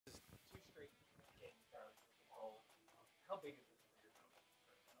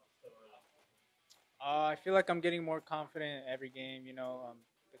I feel like I'm getting more confident every game.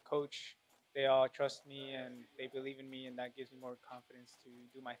 The coach, they all trust me and they believe in me, and that gives me more confidence to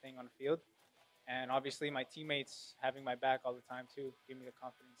do my thing on the field. And obviously, my teammates having my back all the time too give me the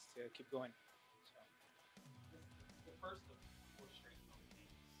confidence to keep going. So This is the first of four straight home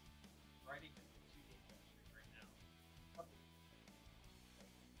games. Riding a two-game win streak right now. How big is this for you?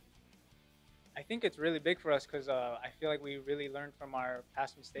 I think it's really big for us because I feel like we really learned from our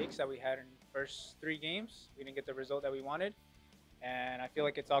past mistakes that we had in the first three games. We didn't get the result that we wanted, and I feel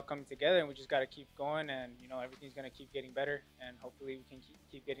like it's all coming together, and we just got to keep going, and everything's gonna keep getting better, and hopefully we can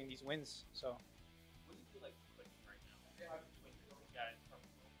keep getting these wins. So What do you feel like clicking right now between the two guys from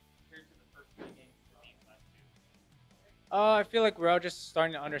compared to the first three games to these last two? I feel like we're all just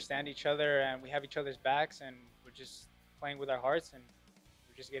starting to understand each other, and we have each other's backs, and we're just playing with our hearts, and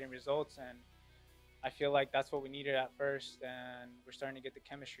we're just getting results. And I feel like that's what we needed at first, and we're starting to get the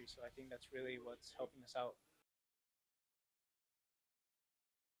chemistry. So I think that's really what's helping us out.